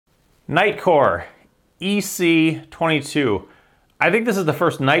Nitecore EC22. I think this is the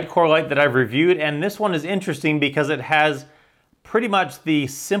first Nitecore light that I've reviewed, and this one is interesting because it has pretty much the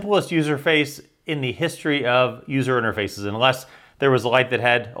simplest user face in the history of user interfaces, unless there was a light that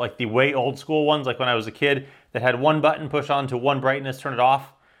had like the way old school ones, like when I was a kid, that had one button, push on to one brightness, turn it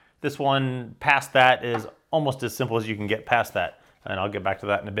off. This one past that is almost as simple as you can get past that, and I'll get back to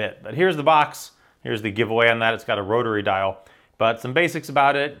that in a bit. But here's the box. Here's the giveaway on that. It's got a rotary dial, but some basics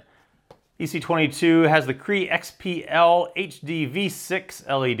about it. EC22 has the Cree XPL HD V6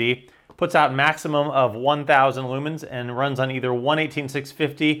 LED, puts out maximum of 1000 lumens and runs on either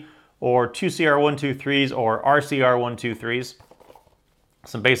 118650 or 2CR123s or RCR123s.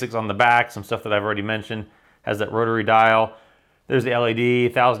 Some basics on the back, some stuff that I've already mentioned. Has that rotary dial. There's the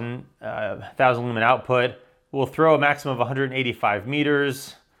LED, 1000 lumen output. We'll throw a maximum of 185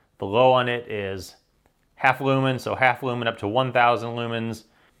 meters. The low on it is half lumen, so half lumen up to 1000 lumens.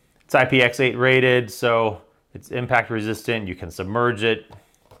 It's IPX8 rated, so it's impact resistant. You can submerge it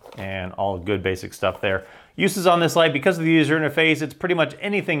and all good basic stuff there. Uses on this light, because of the user interface, it's pretty much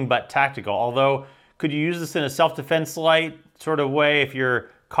anything but tactical. Although, could you use this in a self-defense light sort of way? If you're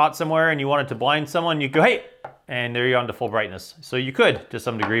caught somewhere and you wanted to blind someone, you go, hey, and there you're on to full brightness. So you could to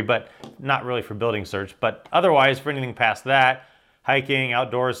some degree, but not really for building search. But otherwise, for anything past that, hiking,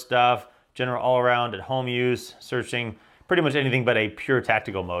 outdoor stuff, general all around at home use, searching, pretty much anything but a pure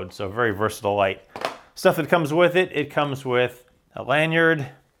tactical mode. So very versatile light. Stuff that comes with it, it comes with a lanyard,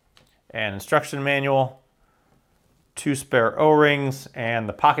 an instruction manual, 2 spare O-rings, and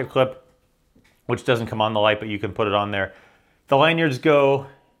the pocket clip, which doesn't come on the light, but you can put it on there. The lanyards go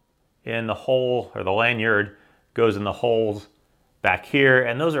in the hole, or the lanyard goes in the holes back here,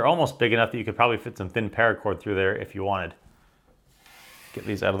 and those are almost big enough that you could probably fit some thin paracord through there if you wanted. Get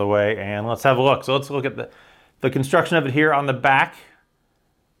these out of the way, and let's have a look. So let's look at the construction of it here on the back.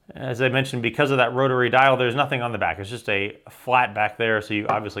 As I mentioned, because of that rotary dial, there's nothing on the back. It's just a flat back there, so you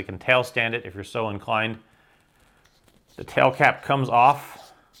obviously can tail stand it if you're so inclined. The tail cap comes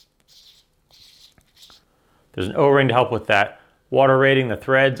off. There's an O-ring to help with that water rating. The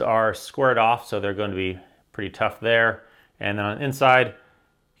threads are squared off, so they're going to be pretty tough there. And then on the inside,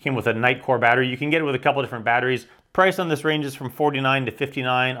 came with a Nitecore battery. You can get it with a couple different batteries. Price on this ranges from $49 to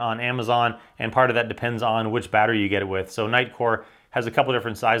 $59 on Amazon, and part of that depends on which battery you get it with. So Nitecore has a couple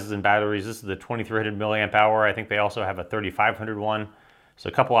different sizes and batteries. This is the 2300 milliamp hour. I think they also have a 3500 one. So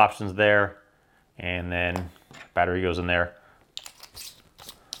a couple options there. And then battery goes in there.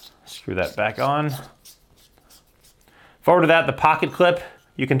 Screw that back on. Forward to that, the pocket clip.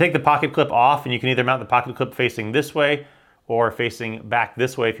 You can take the pocket clip off, and you can either mount the pocket clip facing this way or facing back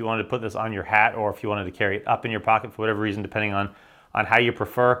this way if you wanted to put this on your hat, or if you wanted to carry it up in your pocket for whatever reason, depending on how you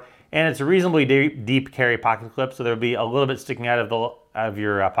prefer. And it's a reasonably deep carry pocket clip, so there'll be a little bit sticking out of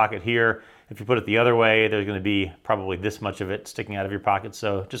your pocket here. If you put it the other way, there's going to be probably this much of it sticking out of your pocket,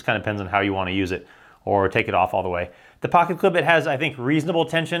 so it just kind of depends on how you want to use it, or take it off all the way. The pocket clip, it has, I think, reasonable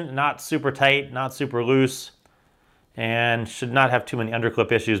tension, not super tight, not super loose, and should not have too many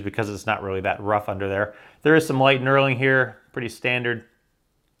underclip issues because it's not really that rough under there. There is some light knurling here, pretty standard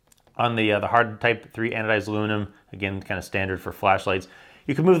on the hard type 3 anodized aluminum, again, kind of standard for flashlights.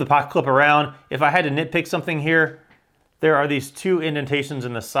 You can move the pocket clip around. If I had to nitpick something here, there are these 2 indentations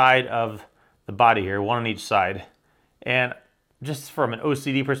in the side of the body here, one on each side. And just from an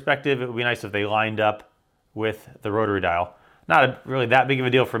OCD perspective, it would be nice if they lined up with the rotary dial. Not really that big of a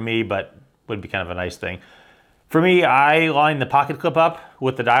deal for me, but would be kind of a nice thing. For me, I line the pocket clip up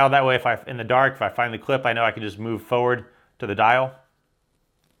with the dial. That way, in the dark, if I find the clip, I know I can just move forward to the dial.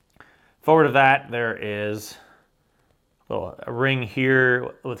 Forward of that, there is a ring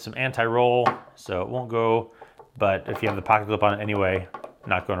here with some anti-roll, so it won't go, but if you have the pocket clip on it anyway,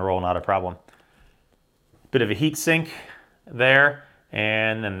 not going to roll, not a problem. Bit of a heat sink there,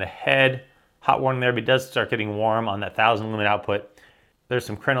 and then the head, hot warning there, but it does start getting warm on that 1000 lumen output. There's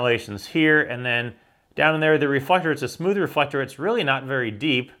some crenellations here, and then down in there, the reflector, it's a smooth reflector, it's really not very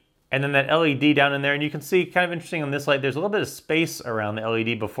deep. And then that LED down in there, and you can see, kind of interesting on this light, there's a little bit of space around the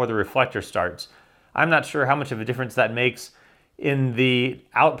LED before the reflector starts. I'm not sure how much of a difference that makes in the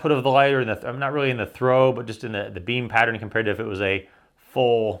output of the light, or I'm not really in the throw, but just in the beam pattern compared to if it was a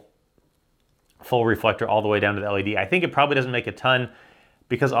full reflector all the way down to the LED. I think it probably doesn't make a ton,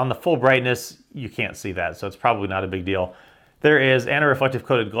 because on the full brightness, you can't see that, so it's probably not a big deal. There is anti-reflective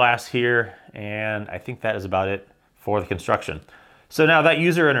coated glass here, and I think that is about it for the construction. So now that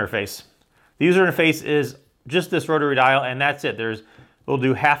user interface. The user interface is just this rotary dial, and that's it. We'll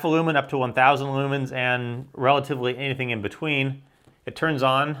do half a lumen up to 1000 lumens and relatively anything in between. It turns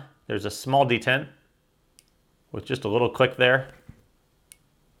on. There's a small detent with just a little click there.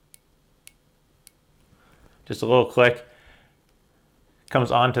 Just a little click.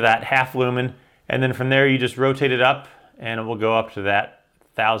 Comes onto that half lumen. And then from there, you just rotate it up and it will go up to that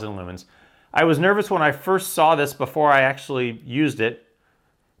 1,000 lumens. I was nervous when I first saw this before I actually used it,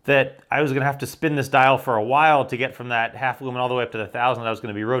 that I was going to have to spin this dial for a while to get from that half lumen all the way up to the 1,000. I was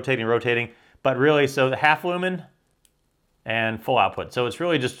going to be rotating. But really, so the half lumen and full output. So it's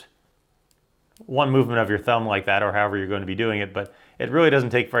really just one movement of your thumb like that, or however you're going to be doing it. But it really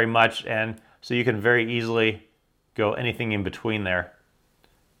doesn't take very much, and so you can very easily go anything in between there.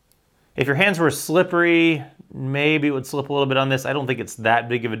 If your hands were slippery, maybe it would slip a little bit on this. I don't think it's that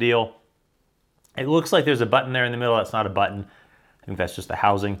big of a deal. It looks like there's a button there in the middle. That's not a button. I think that's just a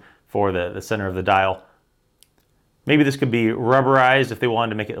housing for the center of the dial. Maybe this could be rubberized if they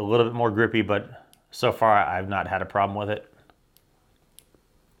wanted to make it a little bit more grippy, but so far I've not had a problem with it.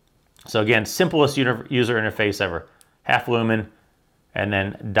 So again, simplest user interface ever. Half lumen, and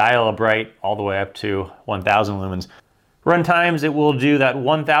then dial a bright all the way up to 1,000 lumens. Run times, it will do that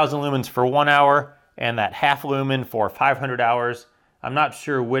 1,000 lumens for 1 hour and that half lumen for 500 hours. I'm not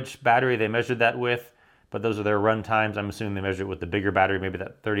sure which battery they measured that with, but those are their run times. I'm assuming they measured it with the bigger battery, maybe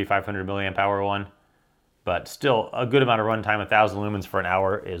that 3,500 milliamp hour one. But still, a good amount of run time. 1,000 lumens for an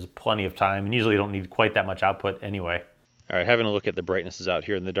hour is plenty of time, and usually you don't need quite that much output anyway. All right, having a look at the brightnesses out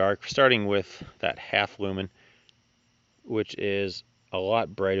here in the dark, starting with that half lumen, which is a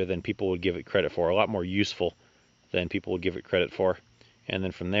lot brighter than people would give it credit for, a lot more useful than people would give it credit for. And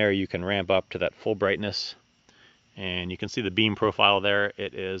then from there, you can ramp up to that full brightness, and you can see the beam profile there.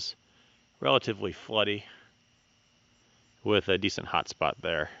 It is relatively floody with a decent hot spot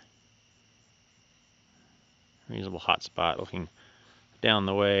there. Reasonable hot spot looking down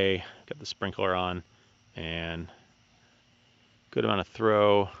the way. Got the sprinkler on, and good amount of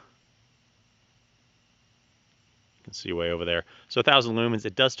throw. You can see way over there. So 1,000 lumens,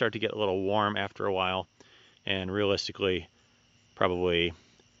 it does start to get a little warm after a while, and realistically, probably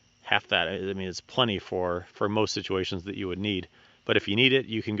half that. I mean, it's plenty for most situations that you would need. But if you need it,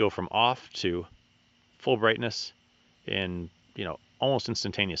 you can go from off to full brightness in, almost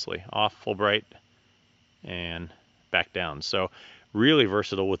instantaneously. Off, full bright, and back down. So really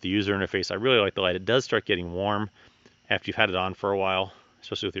versatile with the user interface. I really like the light. It does start getting warm after you've had it on for a while,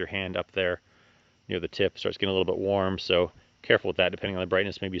 especially with your hand up there near the tip. Starts getting a little bit warm, so careful with that. Depending on the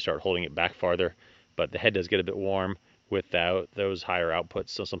brightness, maybe you start holding it back farther. But the head does get a bit warm without those higher outputs,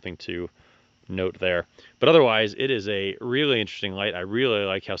 so something to note there. But otherwise, it is a really interesting light. I really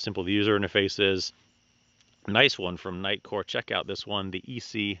like how simple the user interface is. Nice one from Nitecore. Check out this one, the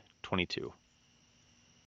EC22.